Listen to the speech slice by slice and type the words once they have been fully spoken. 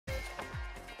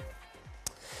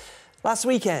Last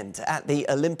weekend at the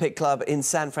Olympic Club in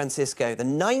San Francisco, the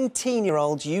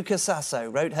 19-year-old Yuka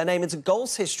Saso wrote her name into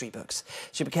golf's history books.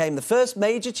 She became the first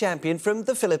major champion from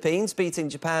the Philippines, beating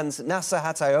Japan's Nasa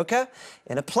Hataoka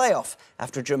in a playoff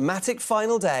after a dramatic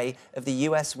final day of the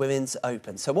US Women's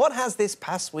Open. So what has this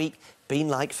past week been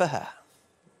like for her?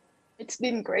 It's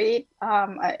been great.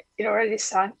 It already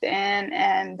sunk in,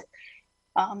 and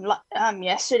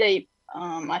yesterday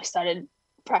I started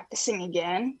practicing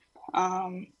again.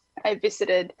 I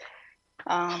visited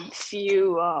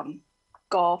few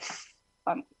clubs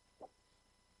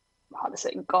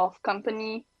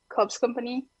company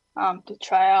to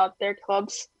try out their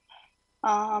clubs.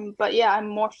 But yeah, I'm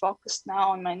more focused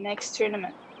now on my next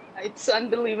tournament. It's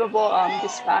unbelievable.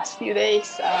 This past few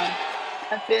days,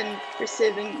 I've been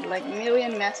receiving like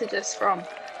million messages from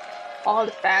all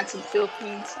the fans in the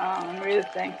Philippines. I'm really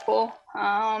thankful.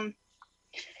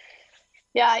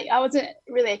 Yeah, I wasn't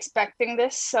really expecting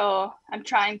this, so I'm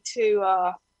trying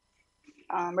to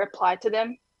reply to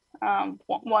them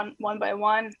one by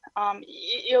one.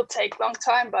 It'll take a long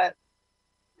time, but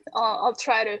I'll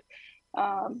try to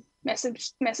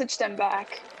message them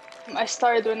back. I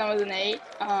started when I was an 8.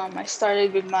 I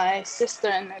started with my sister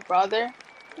and my brother,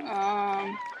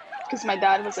 because my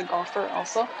dad was a golfer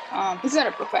also. He's not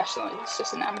a professional; he's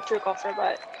just an amateur golfer.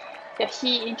 But yeah,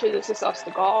 he introduces us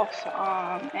to golf,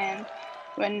 and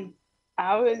when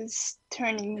I was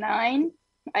turning 9,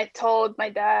 I told my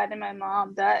dad and my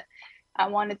mom that I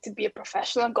wanted to be a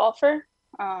professional golfer.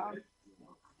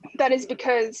 That is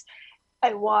because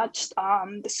I watched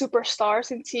the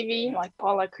superstars in TV, like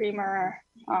Paula Creamer,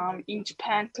 in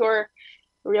Japan tour,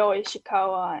 Ryo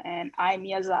Ishikawa, and Ai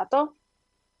Miyazato.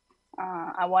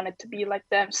 I wanted to be like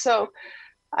them. So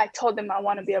I told them I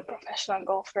want to be a professional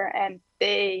golfer, and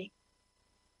they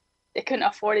couldn't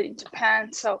afford it in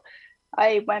Japan. So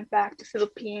I went back to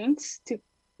Philippines to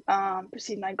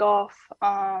proceed my golf,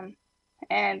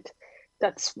 and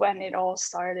that's when it all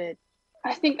started.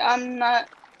 I think I'm not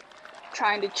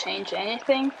trying to change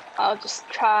anything. I'll just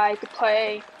try to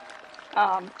play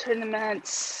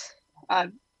tournaments,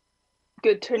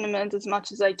 good tournaments as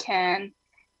much as I can,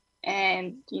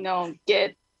 and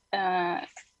get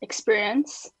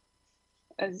experience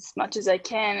as much as I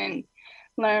can, and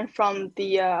learn from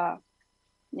the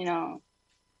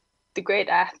the great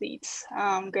athletes,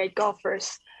 great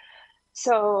golfers.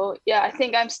 So yeah, I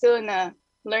think I'm still in a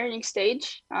learning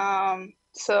stage.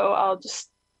 So I'll just,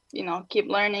 keep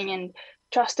learning and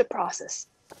trust the process.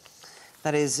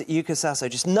 That is Yuka Saso,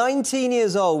 just 19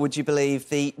 years old, would you believe,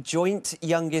 the joint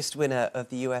youngest winner of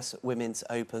the US Women's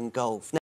Open Golf.